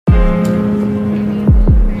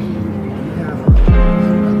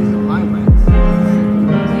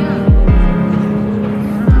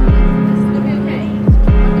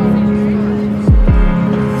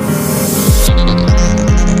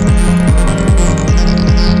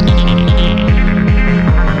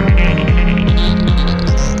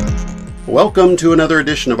Welcome to another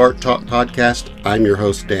edition of Art Talk Podcast. I'm your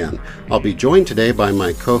host, Dan. I'll be joined today by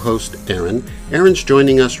my co-host, Erin. Erin's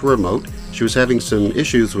joining us remote. She was having some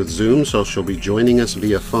issues with Zoom, so she'll be joining us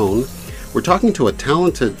via phone. We're talking to a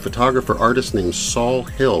talented photographer artist named Sol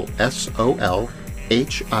Hill, Solhill.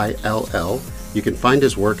 You can find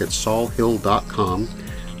his work at solhill.com.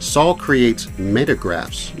 Sol creates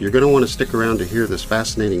metagraphs. You're going to want to stick around to hear this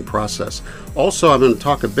fascinating process. Also, I'm going to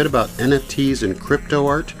talk a bit about NFTs and crypto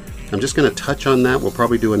art. I'm just going to touch on that. We'll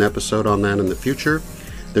probably do an episode on that in the future.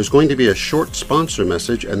 There's going to be a short sponsor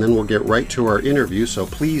message, and then we'll get right to our interview, so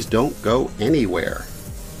please don't go anywhere.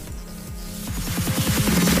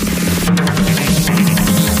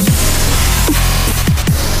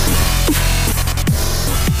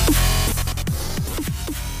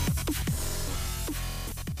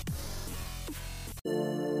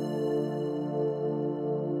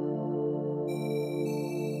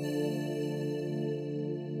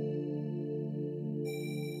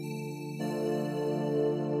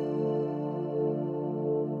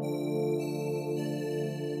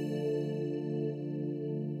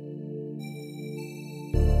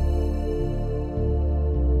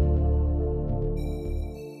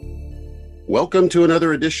 Welcome to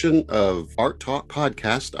another edition of Art Talk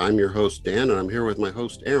Podcast. I'm your host, Dan, and I'm here with my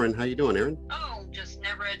host, Erin. How you doing, Erin? Oh, just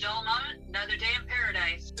never a dull moment. Another day in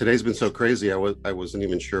paradise. Today's been so crazy, I wasn't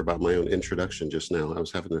even sure about my own introduction just now. I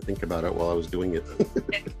was having to think about it while I was doing it.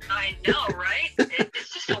 I know, right?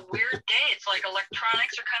 It's just a weird day. It's like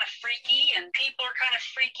electronics are kind of freaky, and people are kind of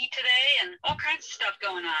freaky today, and all kinds of stuff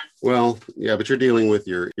going on. Well, yeah, but you're dealing with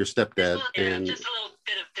your stepdad. And just a little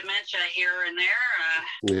bit of dementia here and there.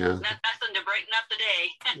 Yeah. Nothing to brighten up the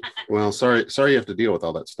day. Well, sorry you have to deal with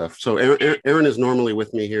all that stuff. So Erin is normally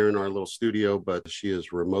with me here in our little studio, but she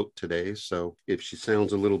is remote today. So if she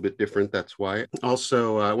sounds a little bit different, that's why.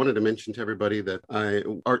 Also, I wanted to mention to everybody that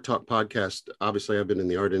Art Talk Podcast, obviously I've been in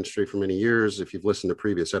the art industry for many years. If you've listened to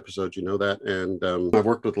previous episodes, you know that. And I've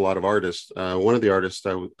worked with a lot of artists. One of the artists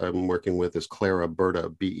I'm working with is Clara Berta,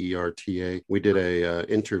 Berta. We did a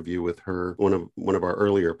interview with her, one of our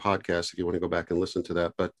earlier podcasts, if you want to go back and listen to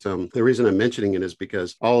that. But the reason I'm mentioning it is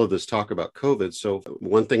because all of this talk about COVID. So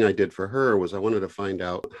one thing I did for her was I wanted to find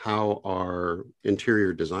out how are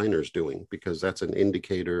interior designers doing, because that's an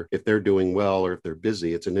indicator. If they're doing well or if they're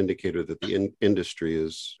busy, it's an indicator that the industry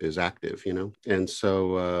is active, you know. And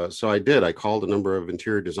so I called a number of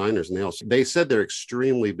interior designers, and they said they're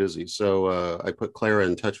extremely busy. So I put Clara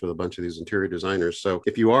in touch with a bunch of these interior designers. So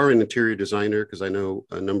if you are an interior designer, because I know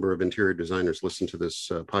a number of interior designers listen to this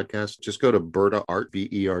podcast, just go to Berta Art,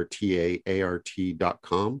 BERTAART.com,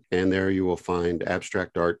 and there you will find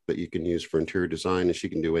abstract art that you can use for interior design, and she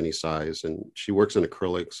can do any size, and she works in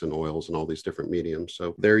acrylics and oils and all these different mediums.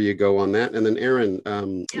 So there you go on that. And then Erin,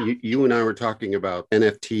 you and I were talking about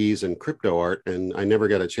NFTs and crypto art, and I never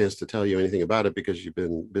got a chance to tell you anything about it because you've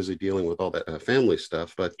been busy dealing with all that family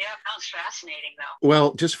stuff. But yeah, sounds fascinating though.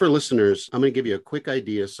 Well, just for listeners, I'm going to give you a quick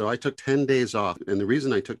idea. So I took 10 days off, and the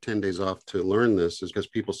reason I took 10 days off to learn this is because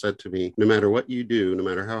people said to me, no matter what you do, no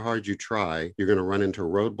matter how hard you try, you're going to run into a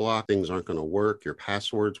roadblock. Things aren't going to work. Your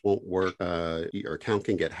passwords won't work. Your account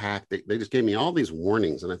can get hacked. They just gave me all these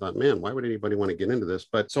warnings, and I thought, man, why would anybody want to get into this?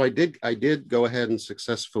 But so I did go ahead and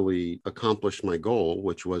successfully accomplish my goal,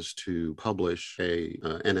 which was to publish a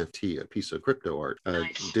NFT, a piece of crypto art,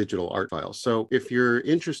 Nice. Digital art file. So if you're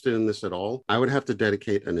interested in this at all, I would have to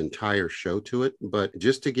dedicate an entire show to it. But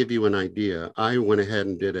just to give you an idea, I went ahead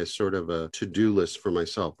and did a sort of a to-do list for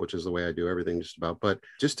myself, which is the way I do everything just about. But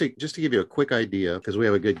just to give you a quick idea, because we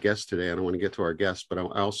have a good guest today, I don't want to get to our guest, but I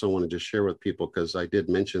also want to just share with people, because I did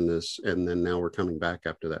mention this, and then now we're coming back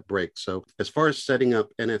after that break. So as far as setting up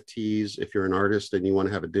NFTs, if you're an artist and you want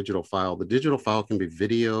to have a digital file, the digital file can be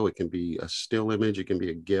video, it can be a still image, it can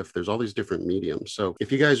be a GIF. There's all these different mediums. So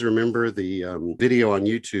if you guys remember the video on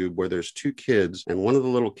YouTube where there's two kids, and one of the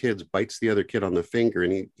little kids bites the other kid on the finger,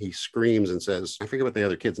 and he screams and says, I forget what the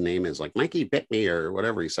other kid's name is, like Mikey bit me or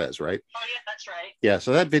whatever he says, right? Oh yeah, that's right. Yeah,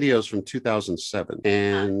 so that video is from 2007,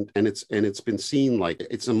 and it's been seen, like,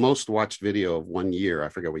 it's the most watched video of one year. I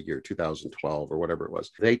forget what year, 2012 or whatever it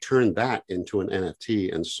was. They turned that into an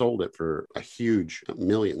NFT and sold it for a huge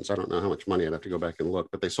millions. I don't know how much money. I'd have to go back and look,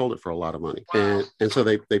 but they sold it for a lot of money. Wow. And so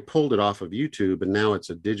they pulled it off of YouTube, and now it's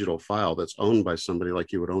a digital file that's owned by somebody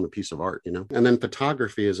like you would own a piece of art, you know? And then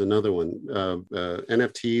photography is another one.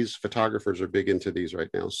 NFTs, photographers are big into these right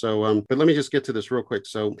now. So, but let me just get to this real quick.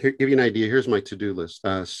 So here, give you an idea. Here's my to-do list.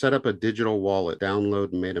 Set up up a digital wallet,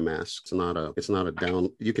 download MetaMask. It's not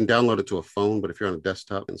a you can download it to a phone, but if you're on a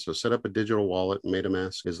desktop, and so set up a digital wallet,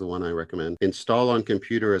 MetaMask is the one I recommend. Install on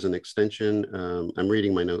computer as an extension. I'm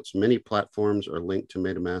reading my notes. Many platforms are linked to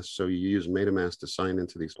MetaMask, so you use MetaMask to sign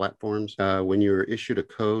into these platforms. When you're issued a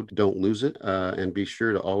code, don't lose it, and be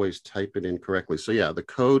sure to always type it in correctly. So yeah, the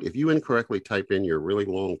code, if you incorrectly type in your really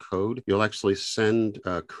long code, you'll actually send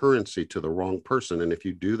currency to the wrong person. And if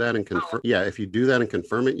you do that and confirm, if you do that and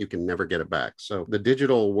confirm it, you can never get it back. So the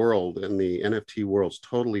digital world and the NFT world is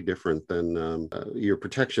totally different than your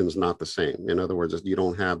protection's not the same. In other words, you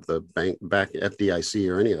don't have the back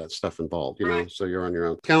FDIC or any of that stuff involved, you know, so you're on your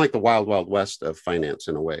own. Kind of like the wild, wild west of finance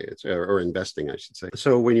in a way, or investing, I should say.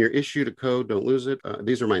 So when you're issued a code, don't lose it.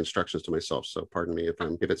 These are my instructions to myself, so pardon me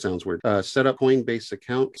if it sounds weird. Set up Coinbase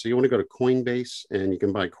account. So you want to go to Coinbase, and you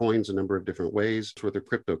can buy coins a number of different ways. It's with their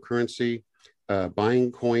cryptocurrency.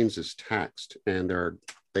 Buying coins is taxed, and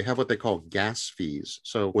they have what they call gas fees.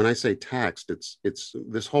 So when I say taxed, it's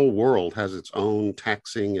this whole world has its own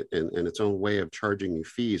taxing and its own way of charging you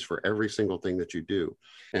fees for every single thing that you do.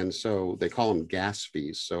 And so they call them gas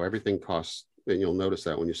fees. So everything costs, and you'll notice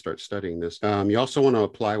that when you start studying this. You also want to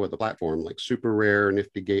apply with a platform like Super Rare,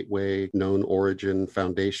 Nifty Gateway, Known Origin,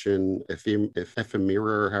 Foundation,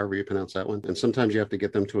 Ephemera, or however you pronounce that one. And sometimes you have to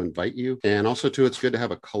get them to invite you. And also, too, it's good to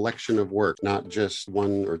have a collection of work, not just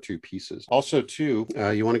one or two pieces. Also, too,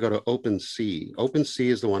 you want to go to OpenSea.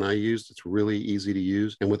 OpenSea is the one I used. It's really easy to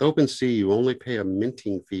use. And with OpenSea, you only pay a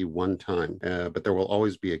minting fee one time, but there will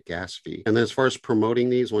always be a gas fee. And then as far as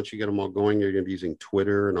promoting these, once you get them all going, you're going to be using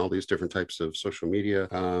Twitter and all these different types of social media,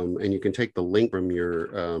 and you can take the link from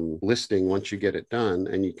your listing once you get it done,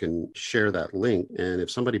 and you can share that link. And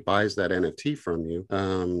if somebody buys that NFT from you,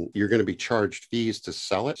 you're going to be charged fees to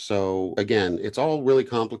sell it. So again, it's all really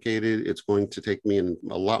complicated. It's going to take me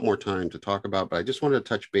a lot more time to talk about, but I just wanted to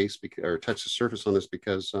touch base or touch the surface on this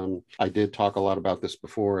because I did talk a lot about this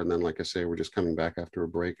before, and then like I say, we're just coming back after a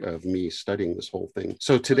break of me studying this whole thing.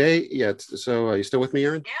 So today, so are you still with me,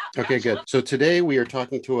 Erin? Yeah. Okay, good. So today we are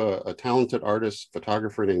talking to a talented artist,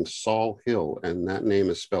 photographer named Saul Hill, and that name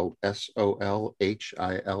is spelled Solhill.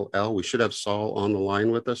 We should have Saul on the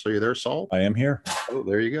line with us. Are you there, Saul? I am here. Oh,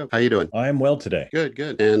 there you go. How you doing? I am well today.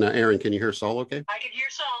 Good. And Erin, can you hear Saul okay? I can hear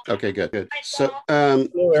Saul. Okay, good. Hi, Saul.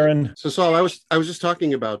 Hello, Erin. So Saul, I was just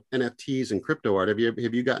talking about NFTs and crypto art. Have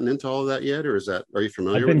you gotten into all of that yet, or are you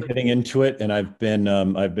familiar with it? I've been getting into it, and I've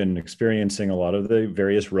been experiencing a lot of the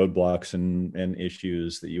various roadblocks and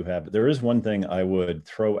issues that you have. There is one thing I would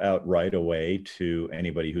throw out right away to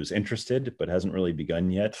anybody who's interested but hasn't really begun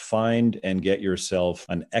yet. Find and get yourself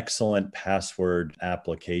an excellent password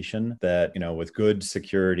application that, with good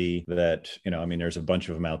security that, there's a bunch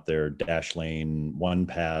of them out there, Dashlane,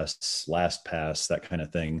 OnePass, LastPass, that kind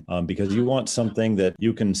of thing, because you want something that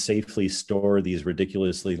you can safely store these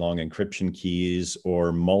ridiculously long encryption keys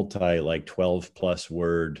or like 12 plus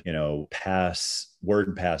word,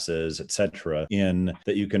 word passes, etc., in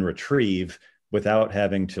that you can retrieve without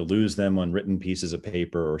having to lose them on written pieces of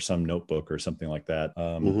paper or some notebook or something like that.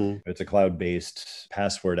 It's a cloud-based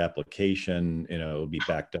password application. It'll be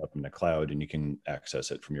backed up in the cloud and you can access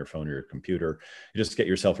it from your phone or your computer. You just get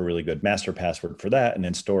yourself a really good master password for that and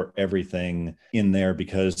then store everything in there,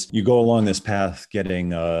 because you go along this path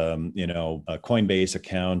getting, a Coinbase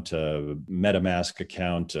account, a MetaMask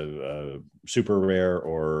account, a Super Rare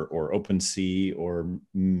or OpenSea or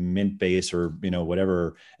Mintbase or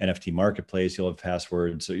whatever NFT marketplace. You'll have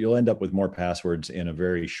passwords, so you'll end up with more passwords in a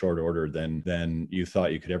very short order than you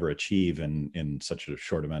thought you could ever achieve in such a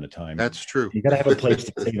short amount of time. That's true. You got to have a place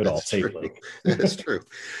to save it all safely. That's true.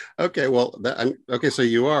 Okay, well, so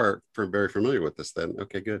you are very familiar with this then.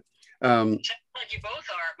 Okay, good. Like you both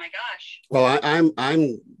are. My gosh. Well, I'm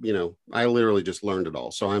I literally just learned it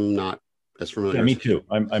all, so I'm not as familiar. Yeah, me too.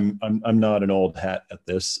 I'm not an old hat at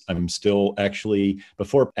this. I'm still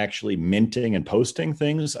before actually minting and posting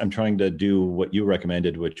things, I'm trying to do what you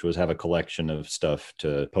recommended, which was have a collection of stuff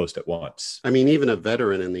to post at once. I mean, even a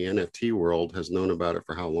veteran in the NFT world has known about it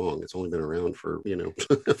for how long? It's only been around for,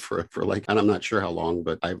 for like, and I'm not sure how long,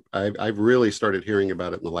 but I've really started hearing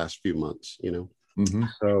about it in the last few months, Mm-hmm.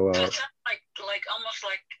 So it sounds like almost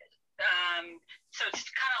like so it's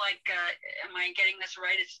kind of like, am I getting this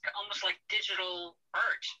right? It's almost like digital art.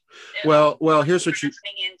 Well, here's what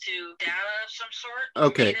listening into data of some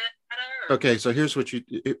sort. Okay. Okay. So here's what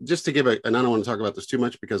just to give and I don't want to talk about this too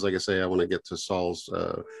much because, like I say, I want to get to Saul's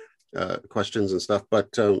questions and stuff. But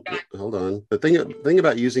hold on. The thing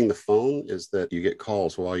about using the phone is that you get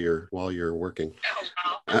calls while you're working. Oh,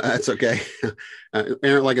 wow. That's okay.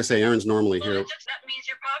 Erin, like I say, Erin's normally here. That means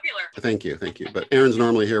you're popular. Thank you. But Erin's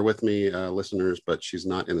normally here with me, listeners, but she's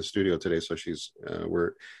not in the studio today. So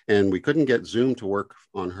we couldn't get Zoom to work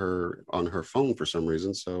on her phone for some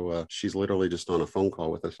reason. So she's literally just on a phone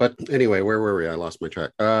call with us. But anyway, where were we? I lost my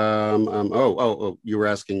track. You were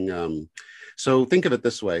asking. So think of it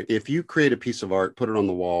this way. If you create a piece of art, put it on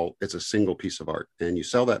the wall, it's a single piece of art, and you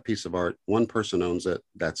sell that piece of art, one person owns it.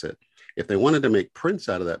 That's it. If they wanted to make prints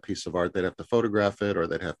out of that piece of art, they'd have to photograph it, or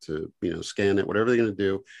they'd have to, scan it, whatever they're going to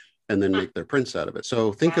do, and then make their prints out of it.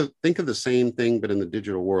 So think of the same thing, but in the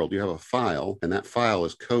digital world. You have a file, and that file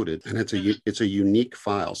is coded, and it's a unique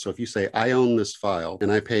file. So if you say, I own this file,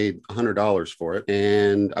 and I paid $100 for it,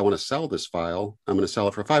 and I want to sell this file, I'm going to sell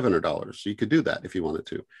it for $500. So you could do that if you wanted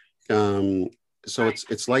to. So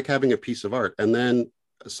it's like having a piece of art. And then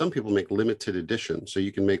some people make limited edition. So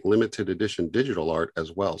you can make limited edition digital art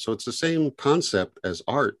as well. So it's the same concept as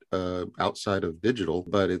art outside of digital,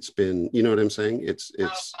 but it's been, you know what I'm saying? It's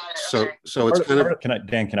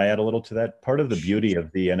Dan, can I add a little to that? Part of the beauty of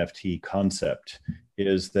the NFT concept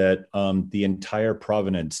is that the entire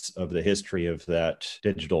provenance of the history of that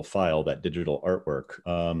digital file, that digital artwork,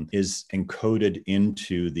 is encoded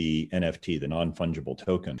into the NFT, the non-fungible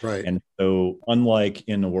token. Right. And so unlike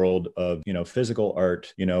in the world of, physical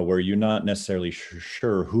art, where you're not necessarily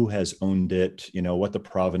sure who has owned it, what the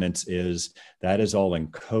provenance is, that is all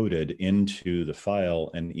encoded into the file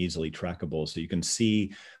and easily trackable. So you can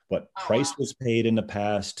see what price was paid in the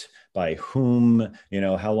past, by whom,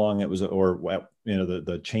 how long it was, or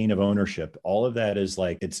the chain of ownership. All of that is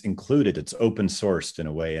like, it's included, it's open sourced in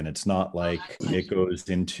a way, and it's not like it goes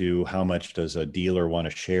into how much does a dealer want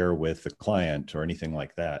to share with the client or anything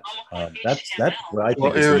like that. That's what I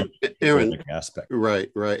think is the Aaron, aspect. Right.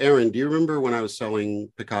 Aaron, do you remember when I was selling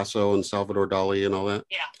Picasso and Salvador Dali and all that?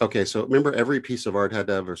 Yeah. Okay, so remember, every piece of art had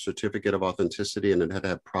to have a certificate of authenticity, and it had to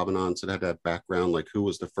have provenance, it had to have background, like who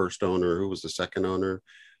was the first owner, who was the second owner.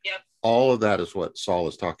 Yep. All of that is what Saul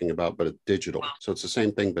is talking about, but it's digital. So it's the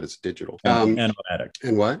same thing, but it's digital. And automatic.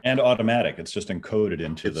 And what? And automatic. It's just encoded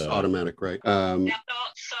into it's automatic, right? So, am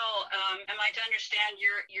I to understand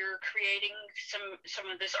you're creating some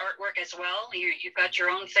of this artwork as well? You've got your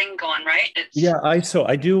own thing going, right?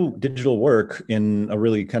 I do digital work in a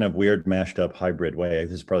really kind of weird, mashed up hybrid way.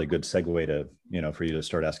 This is probably a good segue to, for you to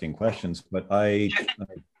start asking questions. But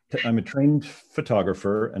I'm a trained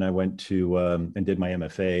photographer, and I went to and did my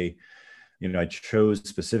MFA. I chose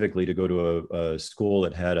specifically to go to a school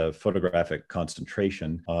that had a photographic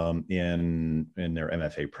concentration in their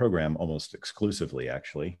MFA program, almost exclusively,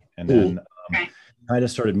 actually. And then kind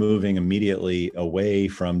of started moving immediately away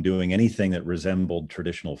from doing anything that resembled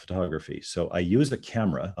traditional photography. So I use a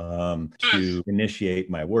camera to initiate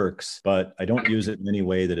my works, but I don't use it in any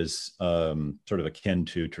way that is sort of akin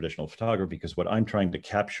to traditional photography, because what I'm trying to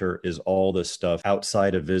capture is all the stuff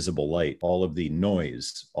outside of visible light, all of the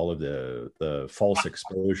noise, all of the false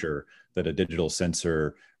exposure that a digital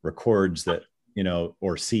sensor records that,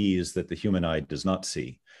 or sees that the human eye does not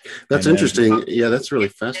see. That's interesting. Yeah, that's really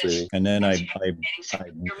fascinating. And then you're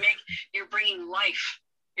bringing life.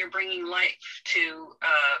 You're bringing life to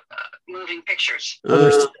moving pictures.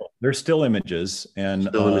 There's still images, and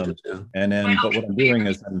and then but what I'm doing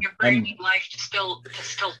is you're bringing life to still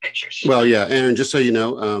pictures. Well, yeah, and just so you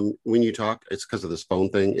know, when you talk, it's because of this phone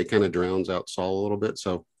thing. It kind of drowns out Saul a little bit.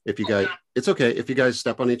 So if you guys, it's okay if you guys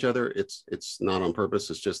step on each other. It's not on purpose.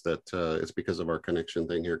 It's just that it's because of our connection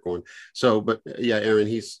thing here going. So, but yeah, Aaron,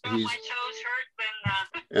 he's. My toes hurt.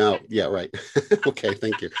 Then. Oh yeah, right. Okay,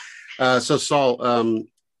 thank you. So Saul,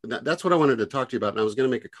 that's what I wanted to talk to you about, and I was going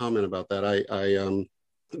to make a comment about that. I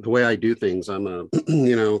the way I do things, I'm a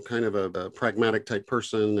kind of a pragmatic type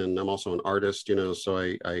person, and I'm also an artist, so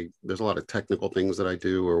I there's a lot of technical things that I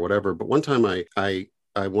do or whatever. But one time I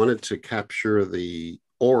wanted to capture the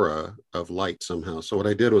aura of light somehow. So what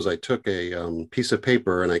I did was I took a piece of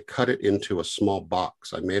paper and I cut it into a small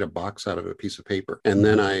box. I made a box out of a piece of paper. And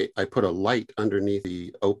then I put a light underneath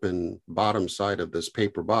the open bottom side of this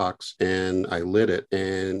paper box, and I lit it,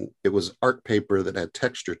 and it was art paper that had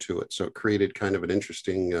texture to it. So it created kind of an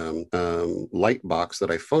interesting light box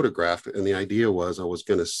that I photographed. And the idea was I was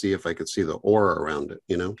going to see if I could see the aura around it,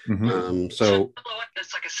 so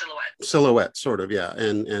it's like a silhouette, sort of. Yeah.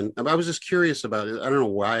 And I was just curious about it. I don't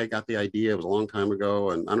know why I got the idea. It was a long time ago,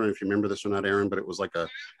 and I don't know if you remember this or not, Aaron, but it was like I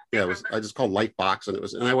just called light box, and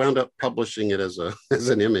I wound up publishing it as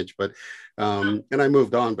an image. But And I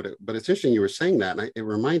moved on, but it's interesting you were saying that, and it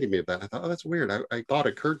reminded me of that. I thought, oh, that's weird. I thought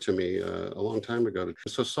it occurred to me a long time ago.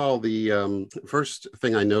 So Saul, the first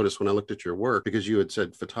thing I noticed when I looked at your work, because you had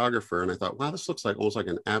said photographer, and I thought, wow, this looks like almost like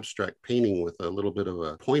an abstract painting with a little bit of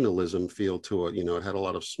a pointillism feel to it. It had a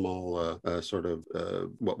lot of small sort of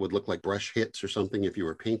what would look like brush hits or something if you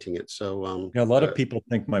were painting it. So a lot of people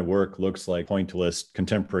think my work looks like pointillist,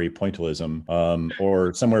 contemporary pointillism,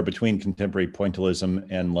 or somewhere between contemporary pointillism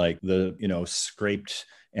and like the, scraped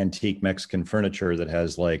antique Mexican furniture that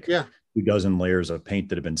has like 2 dozen layers of paint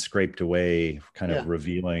that have been scraped away, kind of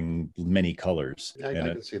revealing many colors. I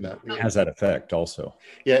can see that. It has that effect also.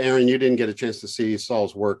 Yeah, Aaron, you didn't get a chance to see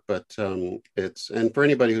Saul's work, but and for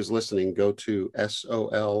anybody who's listening, go to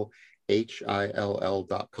SOLHILL.com,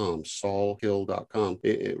 saulhill.com.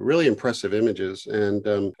 Really impressive images.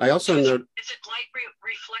 And I also know. Is it light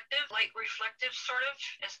reflective sort of?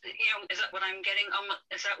 Is that what I'm getting?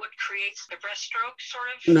 Is that what creates the brushstroke sort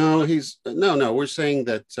of? No, we're saying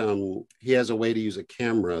that he has a way to use a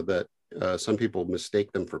camera that some people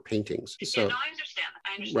mistake them for paintings. So, no, I understand.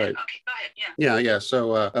 Right. Okay, go ahead. Yeah.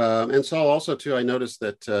 So, and Saul, also too, I noticed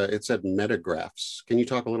that it said metagraphs. Can you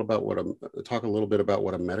talk a little bit about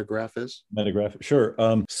what a metagraph is? Metagraph, sure.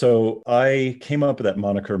 So I came up with that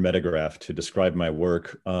moniker metagraph to describe my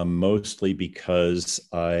work, mostly because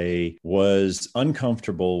I was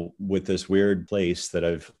uncomfortable with this weird place that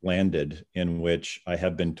I've landed, in which I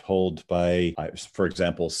have been told by, for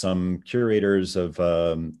example, some curators of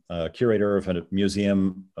curator of a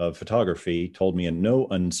museum of photography told me in no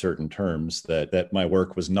uncertain terms that my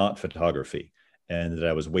work was not photography, and that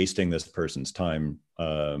I was wasting this person's time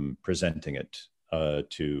presenting it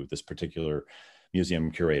to this particular museum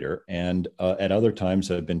curator. And at other times,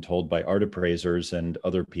 I've been told by art appraisers and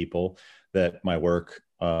other people that my work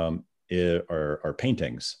are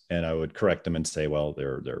paintings, and I would correct them and say, well,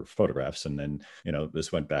 they're photographs. And then,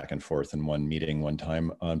 this went back and forth in one meeting one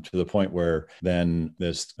time, to the point where then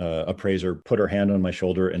this appraiser put her hand on my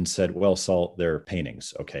shoulder and said, well, Saul, they're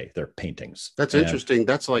paintings. Okay, they're paintings. That's interesting.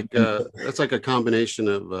 That's like a combination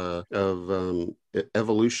of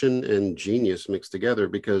evolution and genius mixed together,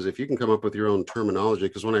 because if you can come up with your own terminology,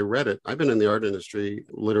 because when I read it, I've been in the art industry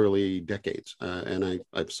literally decades, and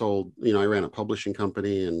I've sold, I ran a publishing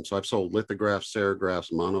company, and so I've sold lithographs,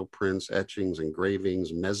 serigraphs, monoprints, etchings,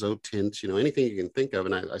 engravings, mezzotints, anything you can think of.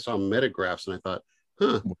 And I saw metagraphs and I thought,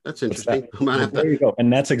 that's interesting. There you go.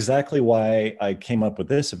 And that's exactly why I came up with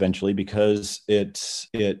this eventually, because it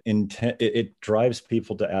drives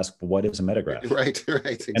people to ask, what is a metagraph? Right.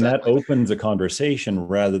 Exactly. And that opens a conversation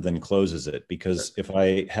rather than closes it. Because if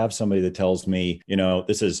I have somebody that tells me,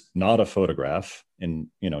 this is not a photograph in,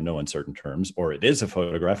 no uncertain terms, or it is a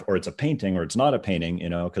photograph, or it's a painting, or it's not a painting,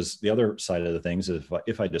 because the other side of the things is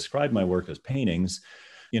if I describe my work as paintings,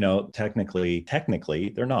 technically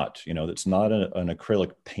they're not, it's not an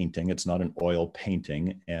acrylic painting. It's not an oil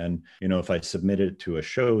painting. And, if I submitted it to a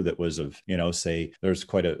show that was of, say there's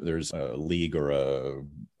a league or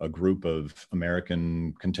a group of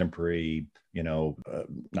American contemporary,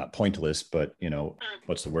 not pointillist, but,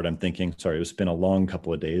 what's the word I'm thinking? Sorry, it's been a long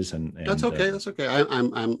couple of days. And that's okay. That's okay.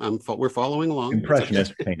 We're following along.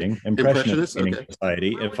 Impressionist painting, Impressionist painting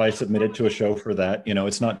society. If I submitted to a show for that,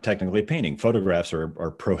 it's not technically painting. Photographs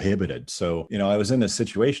are prohibited. So, I was in this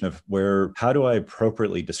situation of where, how do I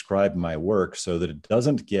appropriately describe my work so that it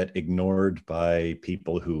doesn't get ignored by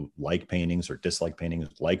people who like paintings or dislike paintings,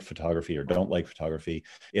 like photography or don't like photography?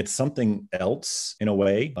 It's something else in a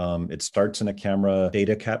way. It starts in a camera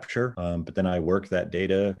data capture, but then I work that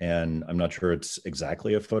data, and I'm not sure it's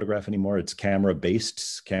exactly a photograph anymore. It's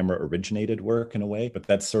camera-based, camera-originated work in a way, but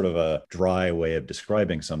that's sort of a dry way of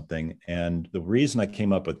describing something. And the reason I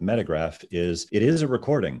came up with metagraph is it is a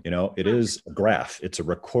recording, it is a graph. It's a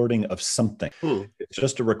recording of something. It's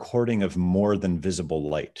just a recording of more than visible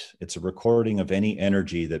light. It's a recording of any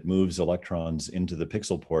energy that moves electrons into the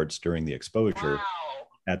pixel ports during the exposure.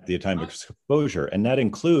 At the time of exposure. And that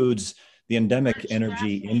includes the endemic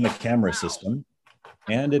energy in the camera system,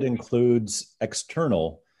 and it includes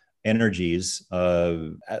external energies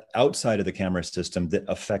outside of the camera system that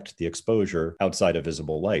affect the exposure outside of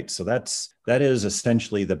visible light. So that is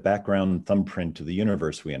essentially the background thumbprint of the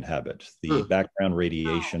universe we inhabit, the background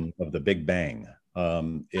radiation of the Big Bang.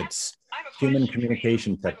 It's human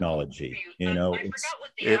communication technology. I forgot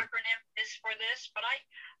what the acronym is for this, but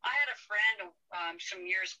I had a friend some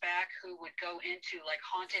years back who would go into like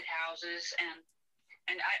haunted houses,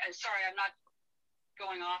 and I'm sorry, I'm not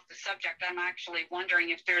going off the subject. I'm actually wondering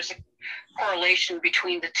if there's a correlation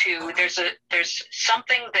between the two. There's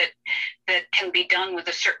something that can be done with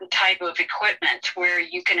a certain type of equipment where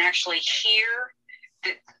you can actually hear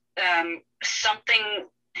something,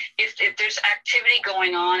 if there's activity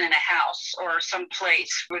going on in a house or some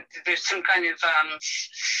place with there's some kind of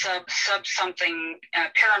sub something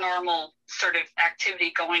paranormal sort of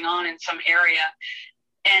activity going on in some area,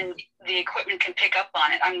 and the equipment can pick up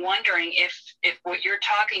on it. I'm wondering if what you're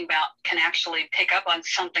talking about can actually pick up on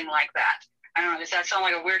something like that. I don't know. Does that sound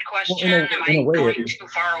like a weird question? Well, Am I going too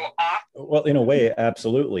far off? Well, in a way,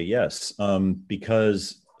 absolutely, yes.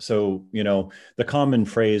 Because so, the common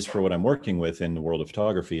phrase for what I'm working with in the world of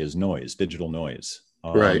photography is noise, digital noise.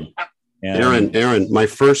 Right. And Aaron, my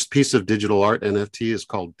first piece of digital art NFT is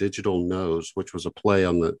called Digital Nose, which was a play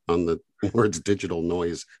on the words digital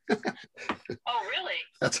noise. Oh, really?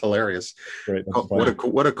 That's hilarious. Right, that's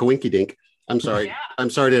what a coinky dink. I'm sorry. Yeah. I'm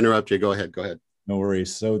sorry to interrupt you. Go ahead. No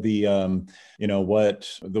worries. So the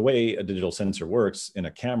the way a digital sensor works in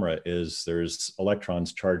a camera is there's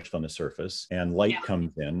electrons charged on the surface, and light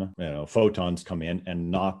comes in, photons come in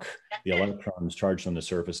and knock the electrons charged on the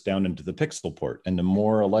surface down into the pixel port. And the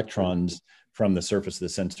more electrons from the surface of the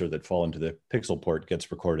sensor that fall into the pixel port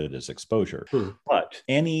gets recorded as exposure. But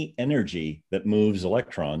any energy that moves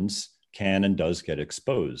electrons can and does get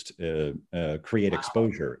exposed, create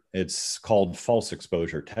exposure. It's called false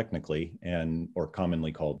exposure technically, or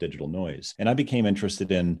commonly called digital noise. And I became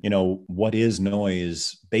interested in, what is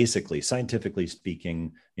noise, basically, scientifically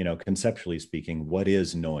speaking, conceptually speaking, what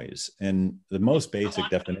is noise? And the most basic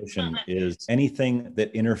definition is anything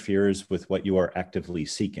that interferes with what you are actively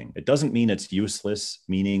seeking. It doesn't mean it's useless,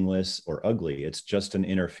 meaningless, or ugly. It's just an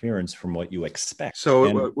interference from what you expect.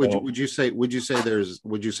 So would you say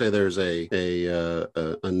there's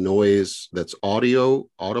a noise that's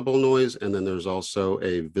audible noise, and then there's also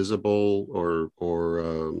a visible or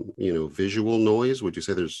visual noise? Would you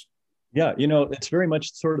say there's? Yeah, it's very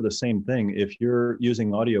much sort of the same thing. If you're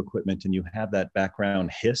using audio equipment and you have that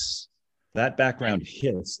background hiss that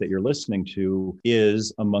you're listening to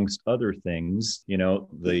is, amongst other things,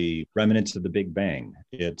 the remnants of the Big Bang.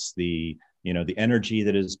 It's the energy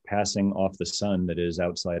that is passing off the sun that is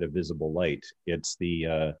outside of visible light. It's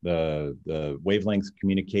the wavelength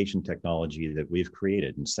communication technology that we've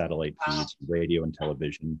created in satellite feeds, radio and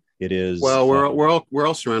television. It is we're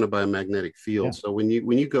all surrounded by a magnetic field. Yeah. So when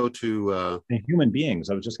you go to human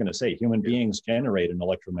beings, I was just going to say, human beings generate an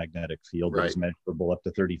electromagnetic field that is measurable up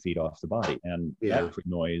to 30 feet off the body, and that's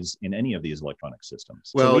noise in any of these electronic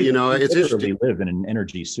systems. Well, we it's interesting. We live in an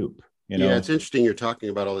energy soup. Yeah, it's interesting you're talking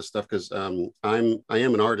about all this stuff, because I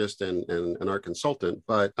am an artist and an art consultant,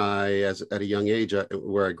 but at a young age,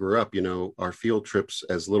 where I grew up, our field trips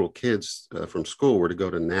as little kids from school were to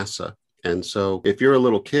go to NASA. And so if you're a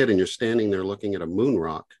little kid and you're standing there looking at a moon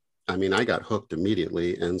rock, I mean, I got hooked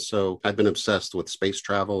immediately. And so I've been obsessed with space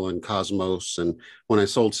travel and cosmos. And when I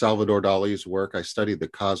sold Salvador Dali's work, I studied the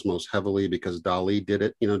cosmos heavily because Dali did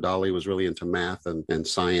it. Dali was really into math and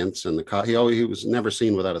science, and he was never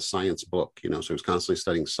seen without a science book, so he was constantly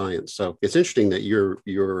studying science. So it's interesting that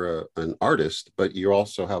you're an artist, but you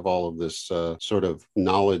also have all of this sort of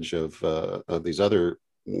knowledge of these other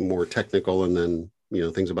more technical, and then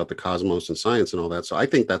things about the cosmos and science and all that. So I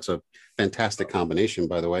think that's a fantastic combination,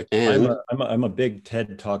 by the way. And I'm a big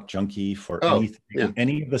TED Talk junkie for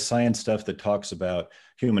any of the science stuff that talks about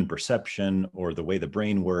human perception or the way the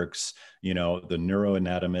brain works. The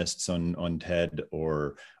neuroanatomists on TED,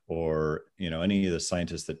 or any of the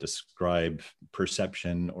scientists that describe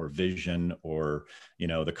perception or vision, or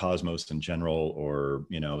the cosmos in general, or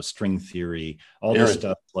string theory, all this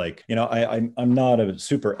stuff. Like I'm not a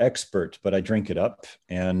super expert, but I drink it up.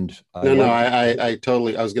 And I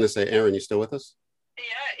totally. I was going to say, Aaron, you still with us? Yeah,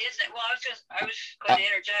 is it? Well, I was going to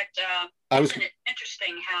interject. Isn't it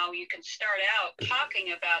interesting how you can start out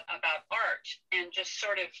talking about art and just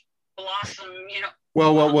sort of blossom,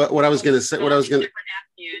 Well, what I was going to say, different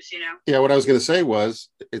avenues, Yeah, what I was going to say was,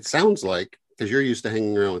 it sounds like, because you're used to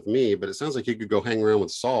hanging around with me, but it sounds like you could go hang around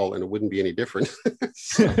with Saul and it wouldn't be any different.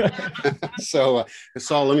 So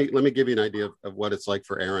Saul, let me give you an idea of what it's like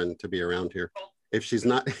for Erin to be around here. If she's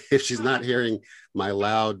not hearing my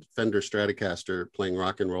loud Fender Stratocaster playing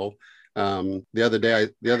rock and roll, the other day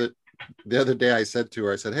I said to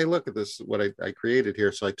her, I said, "Hey, look at this! What I created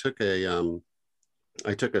here." So I took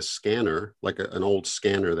a scanner, like an old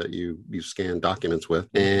scanner that you scan documents with,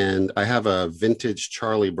 and I have a vintage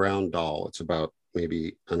Charlie Brown doll. It's about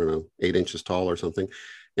maybe, I don't know, 8 inches tall or something,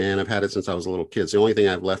 and I've had it since I was a little kid. It's the only thing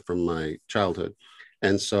I've left from my childhood.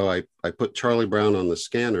 And so I put Charlie Brown on the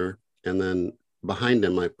scanner, and then behind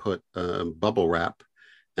him I put bubble wrap,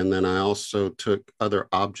 and then I also took other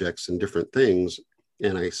objects and different things,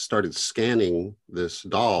 and I started scanning this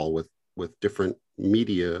doll with different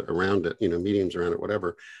media around it, mediums around it,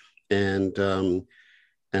 whatever. And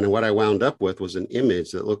And what I wound up with was an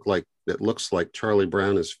image that looks like Charlie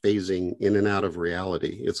Brown is phasing in and out of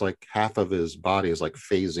reality. It's like half of his body is like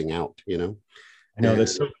phasing out, you know? I know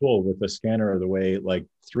that's so cool with the scanner, the way like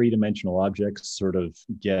three-dimensional objects sort of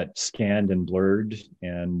get scanned and blurred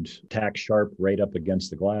and tack sharp right up against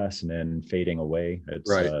the glass and then fading away.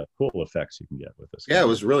 It's right. Cool effects you can get with this. Yeah, it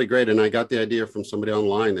was really great. And I got the idea from somebody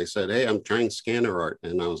online. They said, hey, I'm trying scanner art.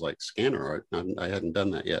 And I was like, scanner art? I hadn't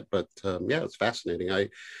done that yet. But yeah, it's fascinating. I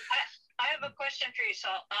have a question for you,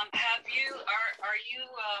 Saul. Are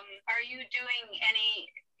you doing any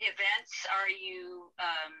events? Are you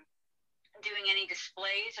doing any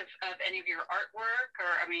displays of any of your artwork? Or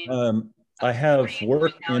I have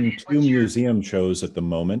worked in two museum shows at the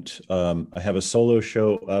moment. I have a solo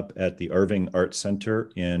show up at the Irving Art Center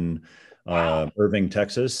in Irving,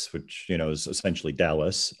 Texas, which is essentially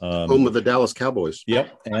Dallas, home of the Dallas Cowboys.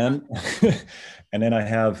 Yep, and and then I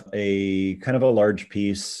have a kind of a large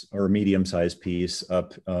piece or medium-sized piece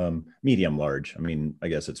up, medium large. I mean, I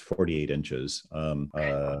guess it's 48 inches,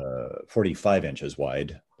 45 inches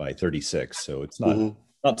wide by 36, so it's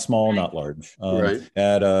not small, not large. Right.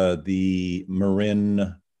 At the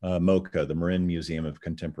Marin MoCA, the Marin Museum of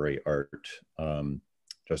Contemporary Art,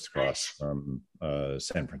 just across from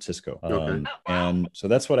San Francisco. Okay. And so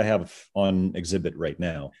that's what I have on exhibit right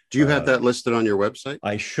now. Do you have that listed on your website?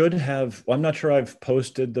 I should have. Well, I'm not sure I've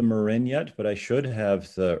posted the Marin yet, but I should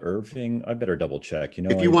have the Irving. I better double check.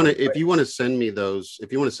 If you want to send me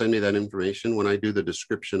that information, when I do the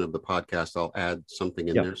description of the podcast, I'll add something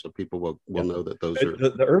in there so people will know that those are.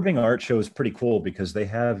 The Irving Art Show is pretty cool because they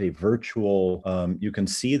have a virtual. You can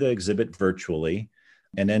see the exhibit virtually.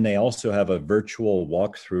 And then they also have a virtual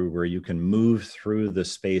walkthrough where you can move through the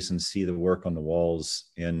space and see the work on the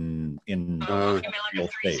walls in like a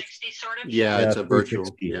 360 sort of? Yeah, it's a virtual.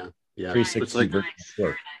 Yeah. 360 it's like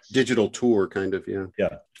virtual digital tour kind of. Yeah.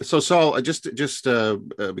 So Saul, just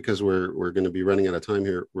because we're going to be running out of time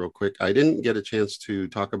here real quick, I didn't get a chance to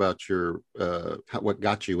talk about your what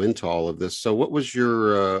got you into all of this. So what was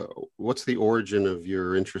your what's the origin of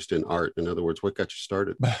your interest in art? In other words, what got you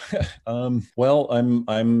started? Well,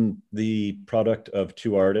 I'm the product of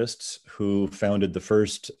two artists who founded the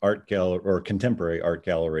first art gallery or contemporary art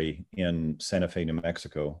gallery in Santa Fe, New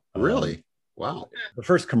Mexico. Really? Wow. The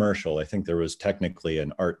first commercial, I think there was technically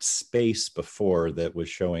an art space before that was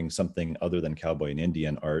showing something other than cowboy and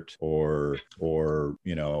Indian art or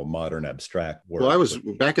modern abstract work. Well, I was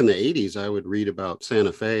back in the 80s, I would read about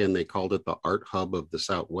Santa Fe and they called it the art hub of the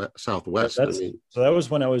Southwest. So that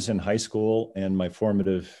was when I was in high school and my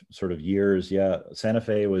formative sort of years. Yeah. Santa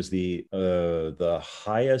Fe was the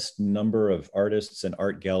highest number of artists and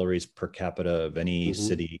art galleries per capita of any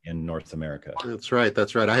city in North America. That's right.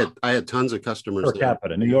 I had tons of customers per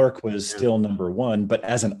capita. New York was still number one, but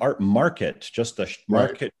as an art market, just the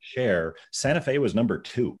market share, Santa Fe was number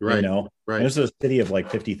two. Right. Right. This is a city of like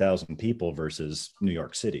 50,000 people versus New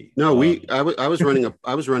York City. No, I was running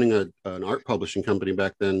an art publishing company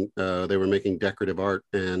back then. They were making decorative art,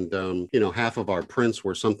 and half of our prints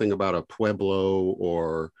were something about a pueblo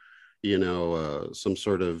or some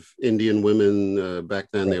sort of Indian women. Back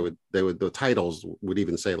then, right. The titles would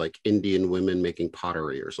even say like Indian women making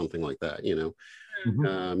pottery or something like that.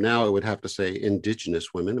 Now it would have to say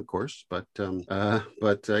indigenous women, of course, but yeah,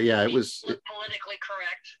 it was politically correct.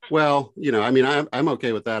 Well, I'm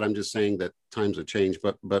okay with that. I'm just saying that times have changed.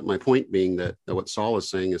 But my point being that what Saul is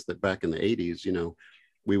saying is that back in the 80s,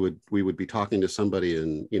 we would be talking to somebody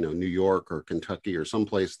in New York or Kentucky or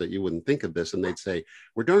someplace that you wouldn't think of this, and they'd say,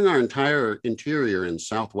 we're doing our entire interior in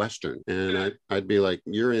Southwestern, and I'd be like,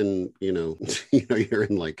 you're in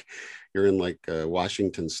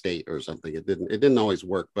Washington State or something. It didn't always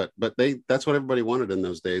work, but that's what everybody wanted in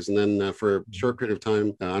those days. And then for a short period of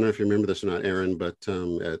time, I don't know if you remember this or not, Aaron, but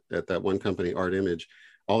at that one company, Art Image,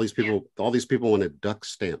 all these people wanted duck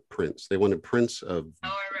stamp prints. They wanted prints of. Oh,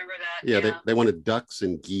 I remember that. Yeah, they wanted ducks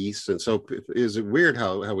and geese, and so it's weird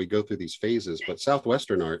how we go through these phases. But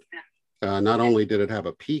Southwestern art, not only did it have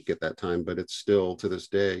a peak at that time, but it's still to this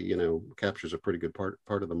day, captures a pretty good part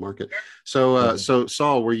of the market. So, so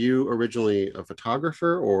Saul, were you originally a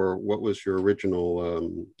photographer, or what was your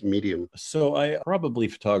original medium? So I probably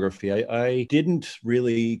photography. I didn't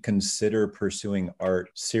really consider pursuing art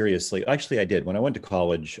seriously. Actually, I did. When I went to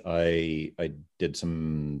college, I did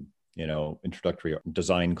some introductory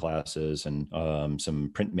design classes and some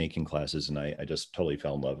printmaking classes, and I just totally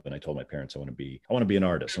fell in love. And I told my parents I want to be an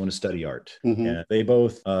artist. I want to study art. And they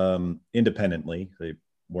both independently, they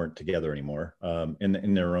weren't together anymore,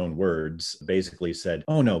 in their own words, basically said,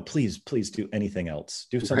 "Oh no, please do anything else.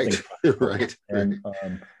 Do something." Right.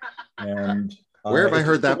 And Where have I It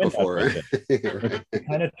heard took the that wind out of before? my sails. It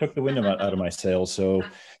kind of took the wind out of my sails. So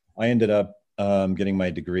I ended up getting my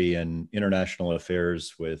degree in international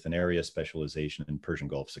affairs with an area specialization in Persian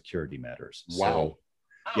Gulf security matters. Wow.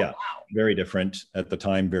 So, yeah, very different at the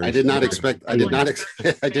time. I did not expect. I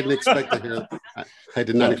didn't expect to hear. I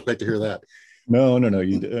did not expect to hear that. No.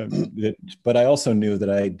 But I also knew that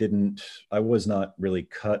I was not really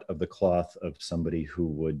cut of the cloth of somebody who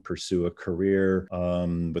would pursue a career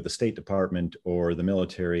with the State Department or the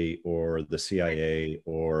military or the CIA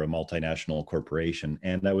or a multinational corporation.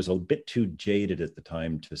 And I was a bit too jaded at the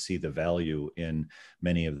time to see the value in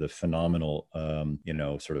many of the phenomenal,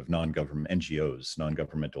 sort of non-government NGOs,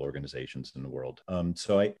 non-governmental organizations in the world.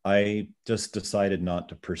 So I just decided not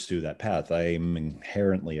to pursue that path. I'm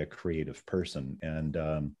inherently a creative person. And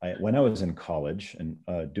when I was in college and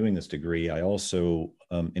doing this degree, I also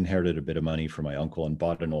inherited a bit of money from my uncle and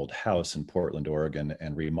bought an old house in Portland, Oregon,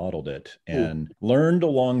 and remodeled it, and learned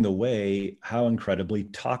along the way how incredibly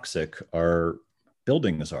toxic our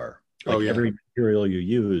buildings are. Like every material you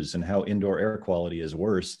use, and how indoor air quality is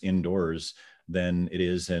worse indoors than it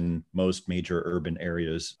is in most major urban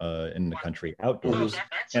areas in the country outdoors.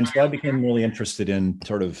 And so I became really interested in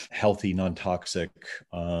sort of healthy, non-toxic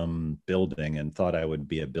building, and thought I would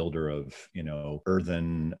be a builder of,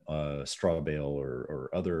 earthen, straw bale or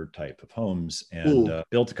other type of homes, and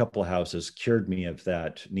built a couple of houses, cured me of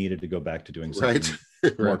that, needed to go back to doing something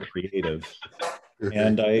more creative.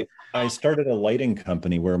 And I started a lighting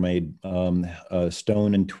company where I made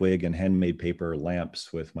stone and twig and handmade paper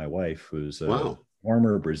lamps with my wife, who's a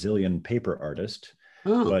former Brazilian paper artist,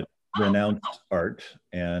 but renounced art.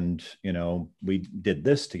 And, we did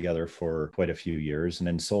this together for quite a few years, and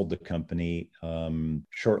then sold the company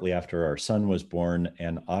shortly after our son was born.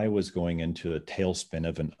 And I was going into a tailspin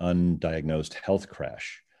of an undiagnosed health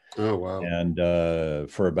crash. Oh, wow. And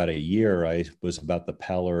for about a year, I was about the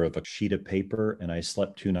pallor of a sheet of paper, and I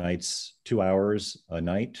slept 2 hours a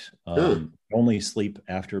night, only sleep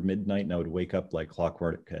after midnight, and I would wake up like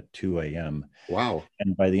clockwork at 2 a.m. Wow.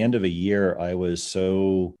 And by the end of a year, I was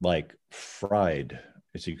so fried,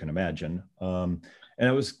 as you can imagine. And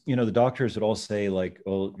it was, the doctors would all say like,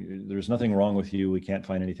 well, there's nothing wrong with you. We can't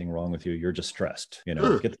find anything wrong with you. You're just stressed,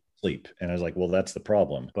 get sleep. And I was like, well, that's the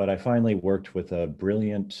problem. But I finally worked with a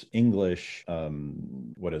brilliant English,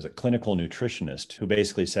 clinical nutritionist, who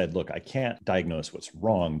basically said, look, I can't diagnose what's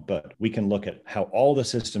wrong, but we can look at how all the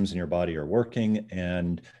systems in your body are working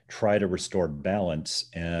and try to restore balance,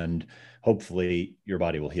 and hopefully your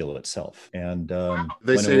body will heal itself. And did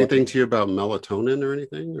they say anything to you about melatonin or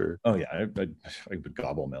anything? Or I would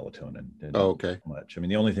gobble melatonin. Okay. Much. I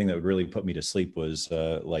mean, the only thing that would really put me to sleep was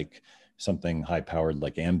something high powered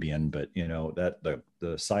like Ambien, but that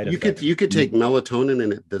the side effects. You could take melatonin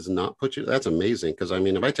and it does not put you. That's amazing, because I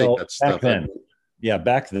mean, if I take that stuff,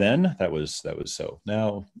 back then that was so.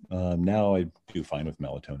 Now I do fine with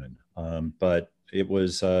melatonin, but it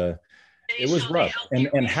was rough,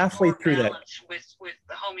 and halfway through that with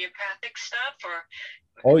the homeopathic stuff,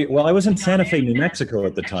 or I was in Santa Fe, New Mexico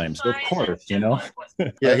at the time, so of course,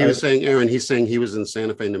 Yeah, he was saying, Aaron, he's saying he was in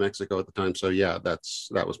Santa Fe, New Mexico at the time, so yeah, that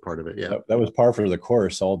was part of it. Yeah, that was par for the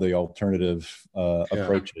course. All the alternative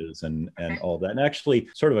approaches and all that, and actually,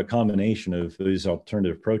 sort of a combination of these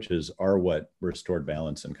alternative approaches are what restored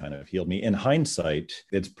balance and kind of healed me. In hindsight,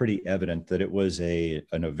 it's pretty evident that it was a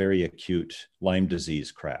very acute Lyme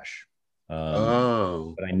disease crash.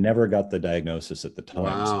 But I never got the diagnosis at the time.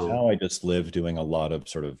 Wow. So now I just live doing a lot of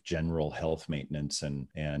sort of general health maintenance and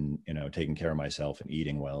taking care of myself and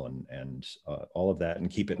eating well and all of that, and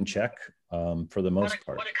keep it in check for the most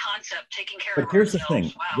part. What a concept, taking care of ourselves. But here's the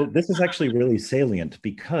thing. Wow. This is actually really salient,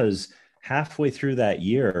 because halfway through that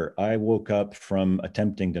year, I woke up from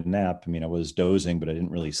attempting to nap. I mean, I was dozing, but I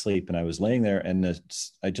didn't really sleep. And I was laying there, and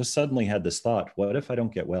I just suddenly had this thought: what if I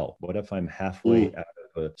don't get well? What if I'm halfway out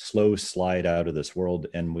of a slow slide out of this world?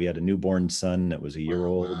 And we had a newborn son that was a year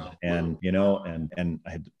old, and and I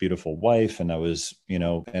had a beautiful wife, and I was,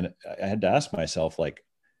 and I had to ask myself, like,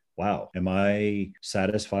 wow, am I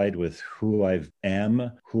satisfied with who I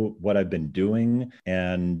am, what I've been doing,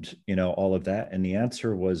 and, all of that? And the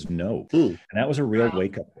answer was no. And that was a real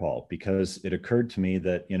wake-up call, because it occurred to me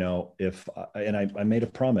that, I made a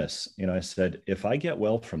promise, I said, if I get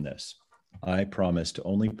well from this, I promise to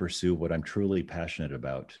only pursue what I'm truly passionate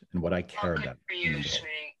about and what I care about. Good for you,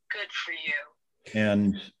 sweetie. Good for you.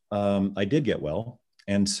 And I did get well.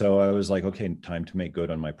 And so I was like, okay, time to make good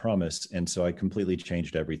on my promise. And so I completely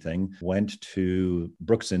changed everything, went to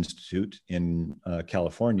Brooks Institute in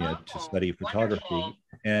California to study photography. Wonderful.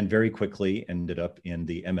 and very quickly ended up in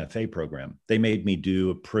the MFA program. They made me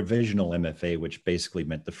do a provisional MFA, which basically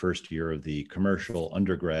meant the first year of the commercial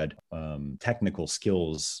undergrad technical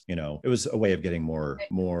skills. You know, it was a way of getting more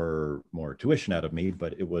tuition out of me,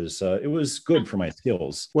 but it was good for my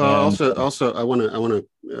skills. Well, also, I want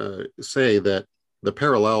to say that the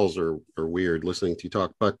parallels are weird listening to you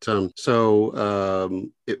talk, but for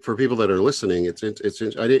people that are listening,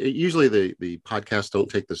 usually the podcasts don't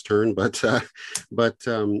take this turn, but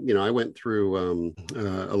you know, I went through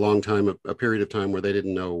a long time, a period of time where they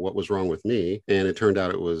didn't know what was wrong with me, and it turned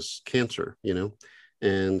out it was cancer, you know.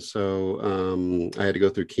 And so I had to go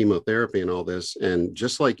through chemotherapy and all this, and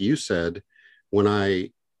just like you said, when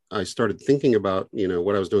I started thinking about, you know,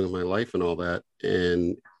 what I was doing with my life and all that,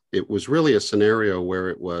 and it was really a scenario where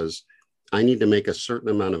it was, I need to make a certain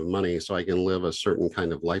amount of money so I can live a certain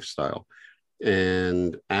kind of lifestyle.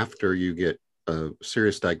 And after you get a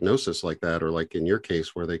serious diagnosis like that, or like in your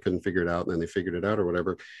case where they couldn't figure it out and then they figured it out or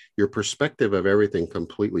whatever, your perspective of everything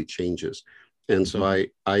completely changes. And so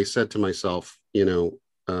I said to myself, you know,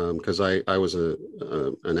 because I was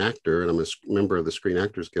an actor and I'm a member of the Screen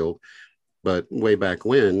Actors Guild, but way back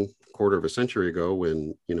when, quarter of a century ago,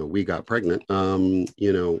 when, you know, we got pregnant,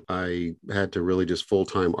 you know, I had to really just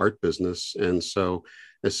full-time art business. And so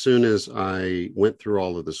as soon as I went through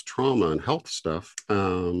all of this trauma and health stuff,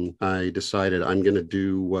 I decided I'm going to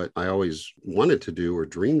do what I always wanted to do or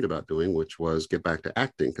dreamed about doing, which was get back to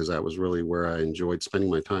acting, because that was really where I enjoyed spending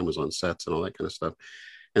my time, was on sets and all that kind of stuff.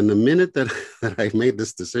 And the minute that I made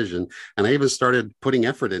this decision, and I even started putting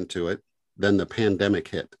effort into it, then the pandemic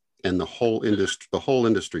hit. And the whole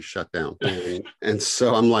industry shut down. And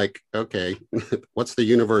so I'm like, okay, what's the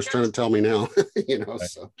universe trying to tell me now? You know,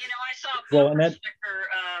 so. You know, I saw a bumper sticker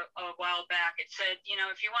a while back. It said, you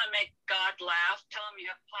know, if you want to make God laugh, tell him you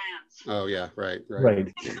have plans. Oh yeah, right.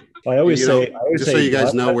 I always say, so you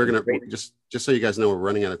guys know, we're gonna just so you guys know we're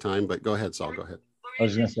running out of time. But go ahead, Saul. Go ahead. I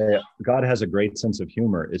was going to say, God has a great sense of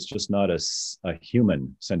humor. It's just not a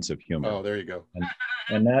human sense of humor. Oh, there you go.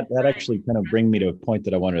 And that actually kind of brings me to a point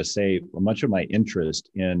that I wanted to say. Much of my interest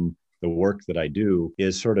in the work that I do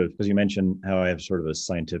is sort of, because you mentioned how I have sort of a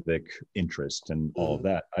scientific interest and all of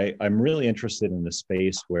that. I'm really interested in the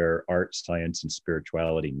space where art, science, and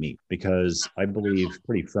spirituality meet, because I believe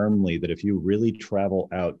pretty firmly that if you really travel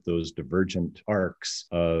out those divergent arcs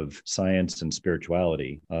of science and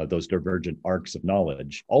spirituality, those divergent arcs of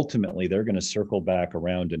knowledge, ultimately they're going to circle back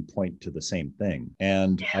around and point to the same thing.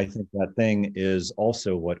 And I think that thing is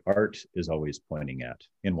also what art is always pointing at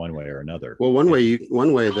in one way or another. Well, one way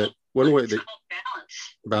that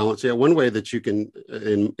balance. Yeah. One way that you can,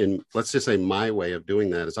 in let's just say my way of doing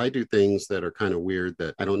that is I do things that are kind of weird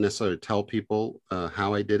that I don't necessarily tell people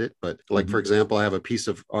how I did it. But like, for example, I have a piece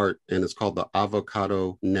of art and it's called the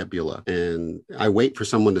Avocado Nebula. And I wait for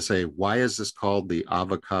someone to say, why is this called the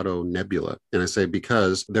Avocado Nebula? And I say,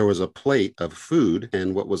 because there was a plate of food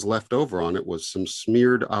and what was left over on it was some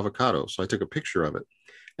smeared avocado. So I took a picture of it.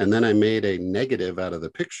 And then I made a negative out of the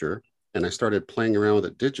picture. And I started playing around with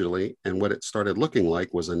it digitally. And what it started looking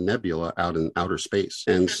like was a nebula out in outer space.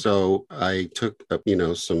 And so I took,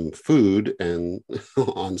 some food and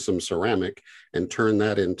on some ceramic and turned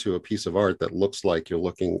that into a piece of art that looks like you're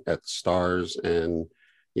looking at stars and,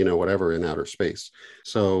 whatever in outer space.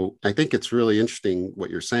 So I think it's really interesting what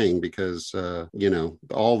you're saying, because,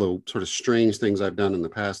 all the sort of strange things I've done in the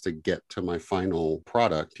past to get to my final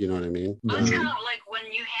product, you know what I mean? Well, it's kind of like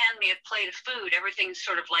when you hand me a plate of food, everything's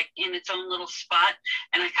sort of like in its own little spot.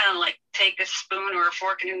 And I kind of like take a spoon or a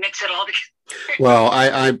fork and mix it all together. Well,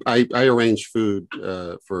 I arrange food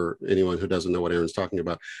for anyone who doesn't know what Erin's talking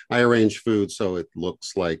about. I arrange food so it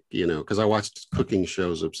looks like, because I watched cooking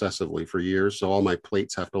shows obsessively for years. So all my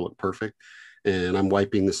plates have to look perfect. And I'm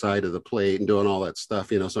wiping the side of the plate and doing all that stuff,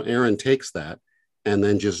 So Erin takes that and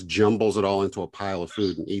then just jumbles it all into a pile of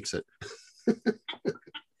food and eats it.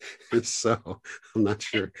 So I'm not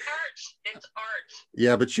sure. It's art.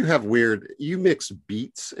 Yeah, but you mix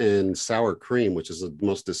beets and sour cream, which is the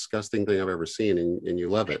most disgusting thing I've ever seen, and you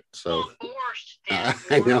love it. So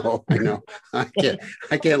I know.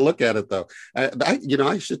 I can't look at it though.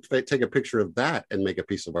 I should take a picture of that and make a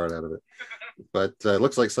piece of art out of it. But it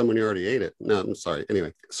looks like someone already ate it. No, I'm sorry.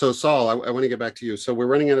 Anyway, so Saul, I want to get back to you. So we're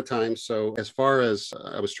running out of time. So as far as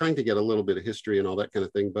I was trying to get a little bit of history and all that kind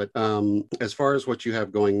of thing, but as far as what you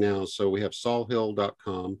have going now, so we have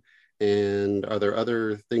saulhill.com. And are there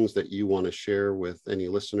other things that you want to share with any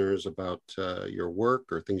listeners about your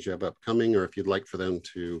work or things you have upcoming, or if you'd like for them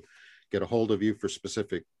to get a hold of you for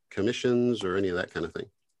specific commissions or any of that kind of thing?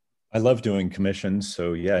 I love doing commissions.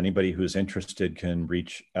 So yeah, anybody who's interested can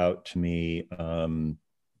reach out to me.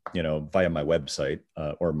 via my website,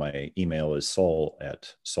 or my email is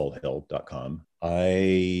soul@soulhill.com.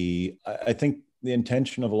 I think the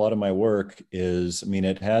intention of a lot of my work is, I mean,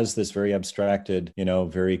 it has this very abstracted,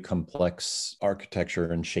 very complex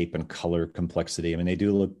architecture and shape and color complexity. I mean, they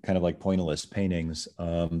do look kind of like pointillist paintings,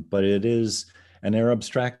 but it is, and they're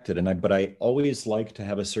abstracted. But I always like to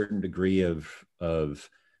have a certain degree of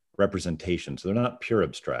representation. So they're not pure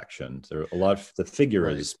abstractions. They're a lot of the figure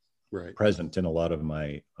is present in a lot of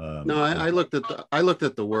my. No, I looked at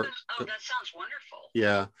the work. Oh, that sounds wonderful.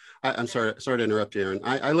 Yeah, I'm sorry to interrupt you, Aaron.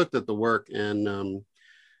 I looked at the work, and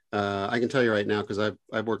I can tell you right now, because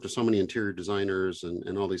I've worked with so many interior designers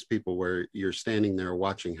and all these people where you're standing there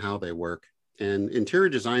watching how they work. And interior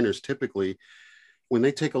designers typically, when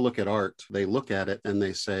they take a look at art, they look at it and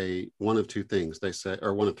they say one of two things. They say,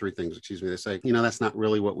 or one of three things, excuse me. They say, that's not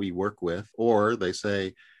really what we work with. Or they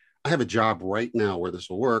say, I have a job right now where this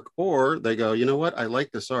will work. Or they go, you know what? I like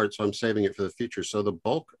this art, so I'm saving it for the future. So the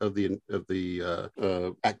bulk of the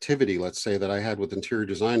activity, let's say, that I had with interior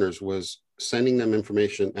designers was sending them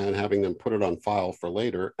information and having them put it on file for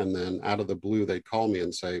later. And then out of the blue, they'd call me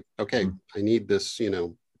and say, okay, I need this,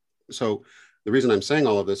 So the reason I'm saying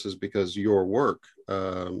all of this is because your work,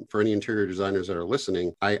 for any interior designers that are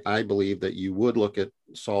listening, I believe that you would look at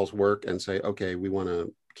Saul's work and say, okay, we want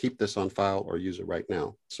to keep this on file or use it right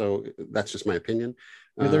now. So that's just my opinion.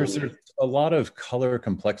 There's a lot of color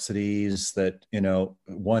complexities that,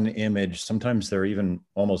 one image, sometimes they're even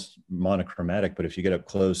almost monochromatic, but if you get up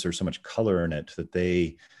close, there's so much color in it that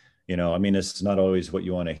they, it's not always what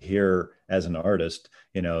you want to hear as an artist,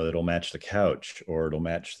 it'll match the couch or it'll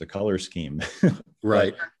match the color scheme.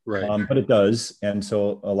 Right. But it does. And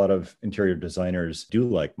so a lot of interior designers do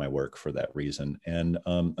like my work for that reason. And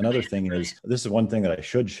another thing is, this is one thing that I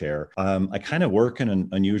should share. I kind of work in an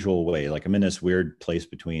unusual way. Like I'm in this weird place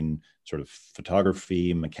between sort of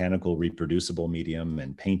photography, mechanical reproducible medium,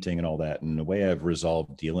 and painting and all that. And the way I've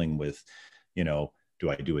resolved dealing with, do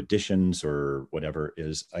I do additions or whatever,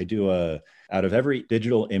 is I do out of every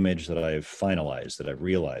digital image that I've finalized, that I've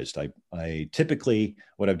realized, I typically,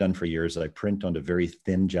 what I've done for years, I print onto very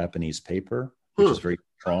thin Japanese paper, which is very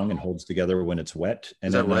strong and holds together when it's wet.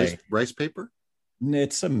 And is that rice paper?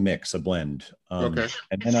 It's a mix, a blend. Okay.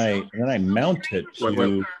 And then I mount it to.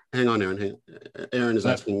 Wait. Hang on, Aaron. Aaron's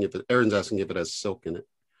asking if it has silk in it.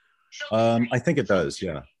 I think it does.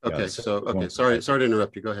 Yeah. Okay. Yeah, Sorry to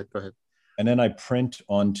interrupt you. Go ahead. And then I print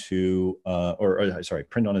onto,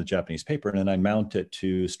 print on a Japanese paper, and then I mount it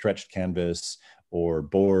to stretched canvas or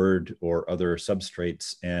board or other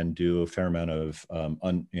substrates, and do a fair amount of,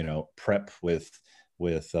 prep with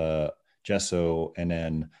gesso, and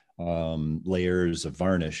then layers of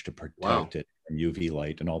varnish to protect it from UV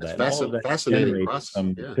light and all that. Fascinating.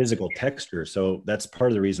 Some physical texture. So that's part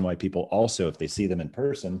of the reason why people also, if they see them in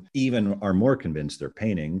person, even are more convinced they're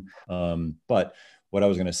painting. But what I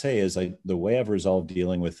was going to say is the way I've resolved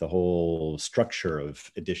dealing with the whole structure of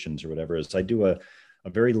editions or whatever is I do a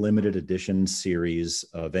very limited edition series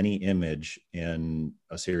of any image in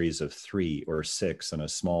a series of 3 or 6 on a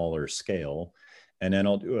smaller scale. And then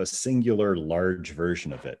I'll do a singular large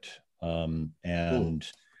version of it.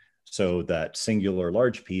 So that singular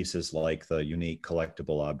large piece is like the unique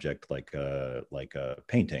collectible object, like a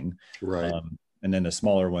painting. Right. And then the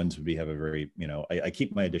smaller ones would have a very, I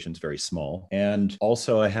keep my editions very small. And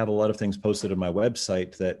also I have a lot of things posted on my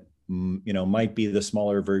website that, might be the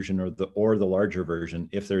smaller version or the larger version.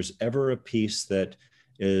 If there's ever a piece that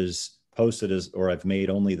is posted or I've made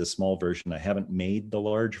only the small version, I haven't made the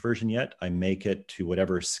large version yet, I make it to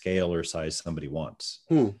whatever scale or size somebody wants.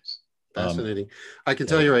 Fascinating. I can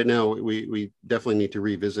tell you right now, we definitely need to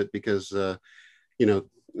revisit, because,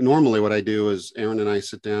 normally what I do is Aaron and I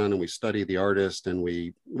sit down and we study the artist, and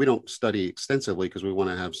we don't study extensively because we want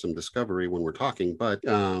to have some discovery when we're talking. But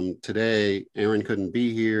today, Aaron couldn't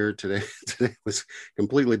be here. Today was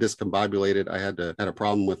completely discombobulated. I had a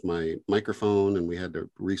problem with my microphone, and we had to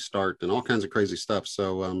restart and all kinds of crazy stuff.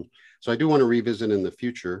 So I do want to revisit in the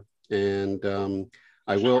future. And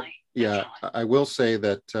I will. Yeah, I will say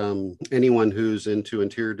that anyone who's into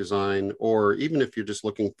interior design, or even if you're just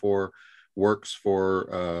looking for works for,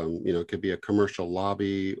 it could be a commercial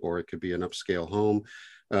lobby, or it could be an upscale home.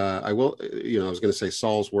 I was going to say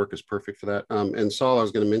Saul's work is perfect for that. And Saul, I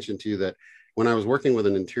was going to mention to you that when I was working with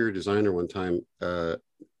an interior designer one time,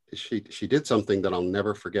 she did something that I'll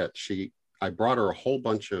never forget. I brought her a whole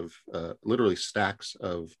bunch of literally stacks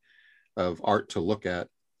of art to look at.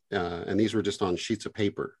 And these were just on sheets of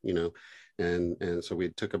paper, and so we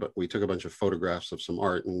took a bunch of photographs of some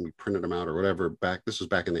art, and we printed them out or whatever. This was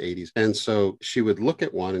back in the 80s. And so she would look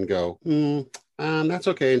at one and go, That's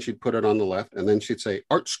okay. And she'd put it on the left, and then she'd say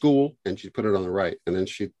art school, and she'd put it on the right. And then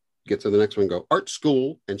she'd get to the next one and go art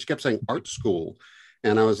school. And she kept saying art school.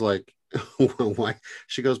 And I was like, why?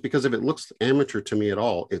 She goes, because if it looks amateur to me at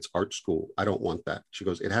all, it's art school. I don't want that. She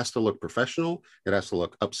goes, it has to look professional. It has to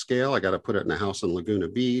look upscale. I got to put it in a house in Laguna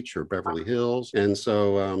Beach or Beverly Hills. And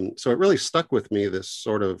so, so it really stuck with me, this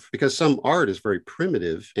sort of, because some art is very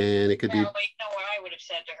primitive and it could be. Well, you know what I would have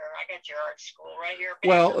said to her? I got your art school right here.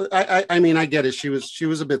 Well, I mean, I get it. She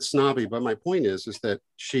was a bit snobby, but my point is that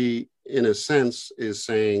she, in a sense, is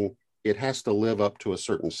saying, it has to live up to a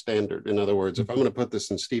certain standard. In other words, if I'm going to put this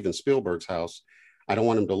in Steven Spielberg's house, I don't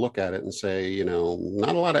want him to look at it and say, you know,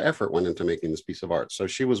 not a lot of effort went into making this piece of art. So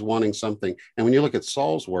she was wanting something. And when you look at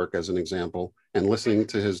Saul's work as an example, and listening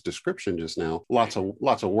to his description just now, lots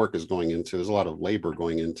of work is going into. There's a lot of labor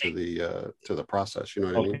going into the process. You know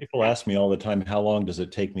what I mean? People ask me all the time, how long does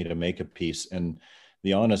it take me to make a piece? And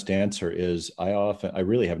the honest answer is I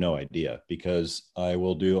really have no idea, because I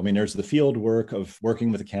mean, there's the field work of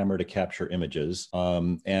working with a camera to capture images.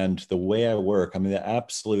 And the way I work, I'm the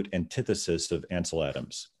absolute antithesis of Ansel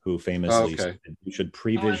Adams, who famously said you should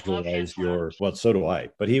pre-visualize well, so do I,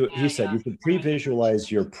 but he said you should pre-visualize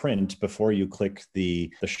your print before you click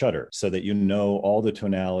the shutter, so that you know all the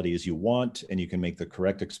tonalities you want and you can make the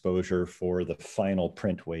correct exposure for the final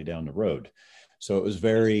print way down the road. So it was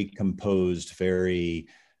very composed, very,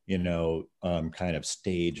 kind of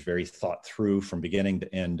staged, very thought through from beginning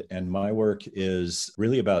to end. And my work is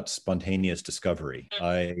really about spontaneous discovery.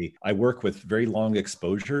 I work with very long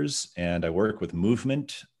exposures, and I work with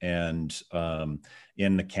movement and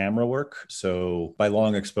in the camera work. So by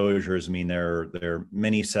long exposures, I mean they're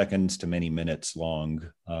many seconds to many minutes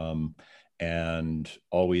long, and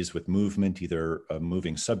always with movement, either a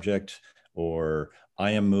moving subject, or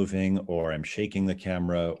I am moving, or I'm shaking the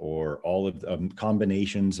camera, or all of the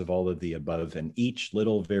combinations of all of the above. And each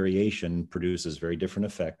little variation produces very different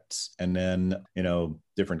effects. And then,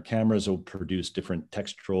 different cameras will produce different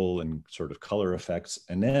textural and sort of color effects.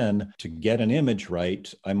 And then to get an image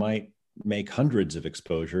right, I might make hundreds of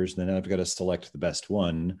exposures. Then I've got to select the best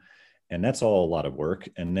one. And that's all a lot of work.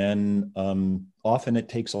 And then often it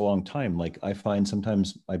takes a long time. Like I find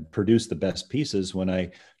sometimes I produce the best pieces when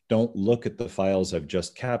I don't look at the files I've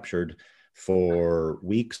just captured for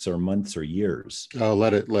weeks or months or years. Oh,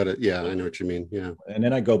 let it. Yeah, I know what you mean. Yeah. And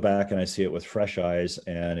then I go back and I see it with fresh eyes,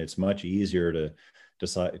 and it's much easier to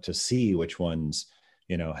decide to see which ones,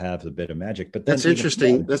 have a bit of magic. But that's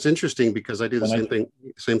interesting. That's interesting, because I do the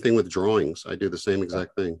same thing with drawings. I do the same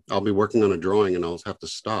exact thing. I'll be working on a drawing and I'll have to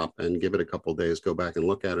stop and give it a couple of days, go back and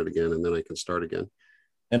look at it again, and then I can start again.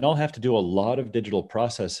 And I'll have to do a lot of digital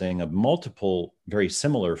processing of multiple very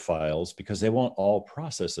similar files, because they won't all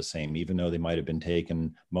process the same, even though they might have been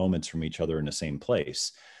taken moments from each other in the same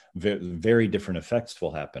place. Very different effects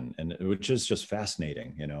will happen, and which is just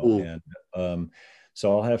fascinating, And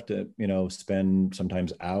so I'll have to, spend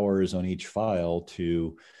sometimes hours on each file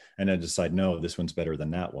and then decide, no, this one's better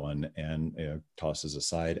than that one, and tosses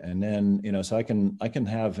aside. And then, so I can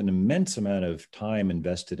have an immense amount of time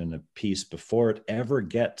invested in a piece before it ever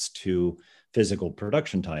gets to physical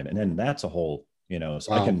production time. And then that's a whole, so wow.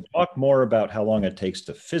 I can talk more about how long it takes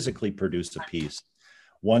to physically produce a piece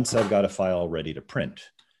once I've got a file ready to print.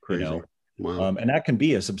 Crazy. Wow. And that can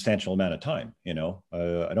be a substantial amount of time. I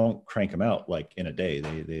don't crank them out like in a day.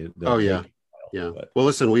 Oh yeah. Yeah. Well,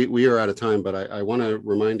 listen, we are out of time, but I want to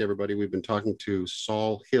remind everybody we've been talking to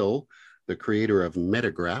Saul Hill, the creator of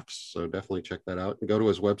Metagraphs. So definitely check that out and go to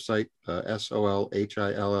his website,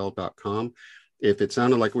 solhill.com. If it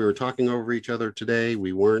sounded like we were talking over each other today,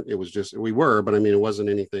 we weren't. It was just, we were, but I mean, it wasn't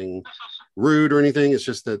anything rude or anything. It's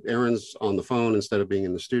just that Aaron's on the phone instead of being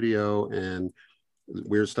in the studio, and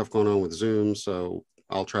weird stuff going on with Zoom. So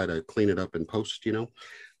I'll try to clean it up in post,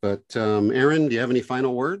 But Aaron, do you have any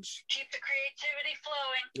final words? Keep the creativity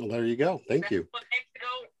flowing. Well, there you go. Thank you. What makes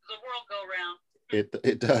the world go round.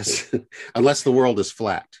 It does, unless the world is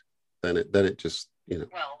flat, then it just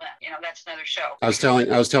Well, that's another show. I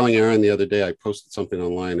was telling Aaron the other day. I posted something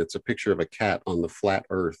online. It's a picture of a cat on the flat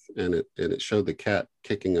Earth, and it showed the cat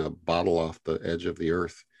kicking a bottle off the edge of the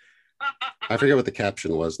Earth. I forget what the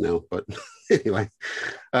caption was now, but anyway,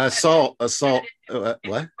 Saul, what? If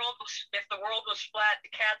the world was flat, the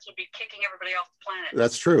cats would be kicking everybody off the planet.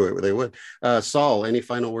 That's true. They would. Saul, any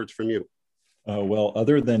final words from you? Well,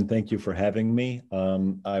 other than thank you for having me,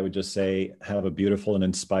 I would just say have a beautiful and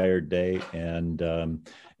inspired day. And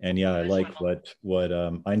yeah, I like what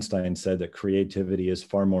Einstein said, that creativity is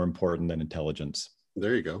far more important than intelligence.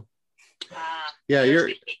 There you go. Yeah,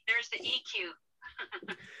 there's the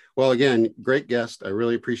EQ. Well, again, great guest. I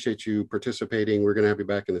really appreciate you participating. We're going to have you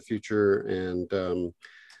back in the future. And,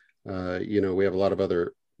 we have a lot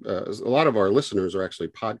of our listeners are actually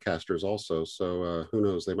podcasters also. So who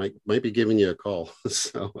knows, they might be giving you a call.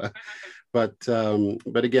 So, but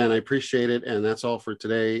again, I appreciate it. And that's all for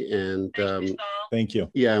today. And thank you.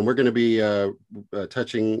 Yeah. And we're going to be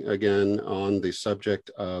touching again on the subject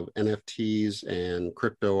of NFTs and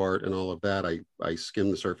crypto art and all of that. I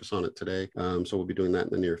skimmed the surface on it today. So we'll be doing that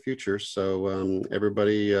in the near future. So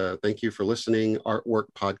everybody, thank you for listening.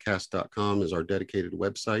 Artworkpodcast.com is our dedicated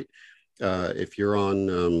website. If you're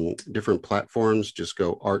on different platforms, just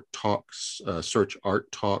go Art Talks, search Art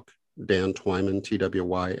Talk, Dan Twyman,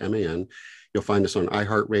 Twyman. You'll find us on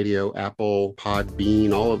iHeartRadio, Apple,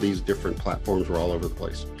 Podbean, all of these different platforms. We're all over the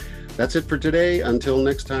place. That's it for today. Until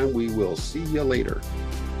next time, we will see you later.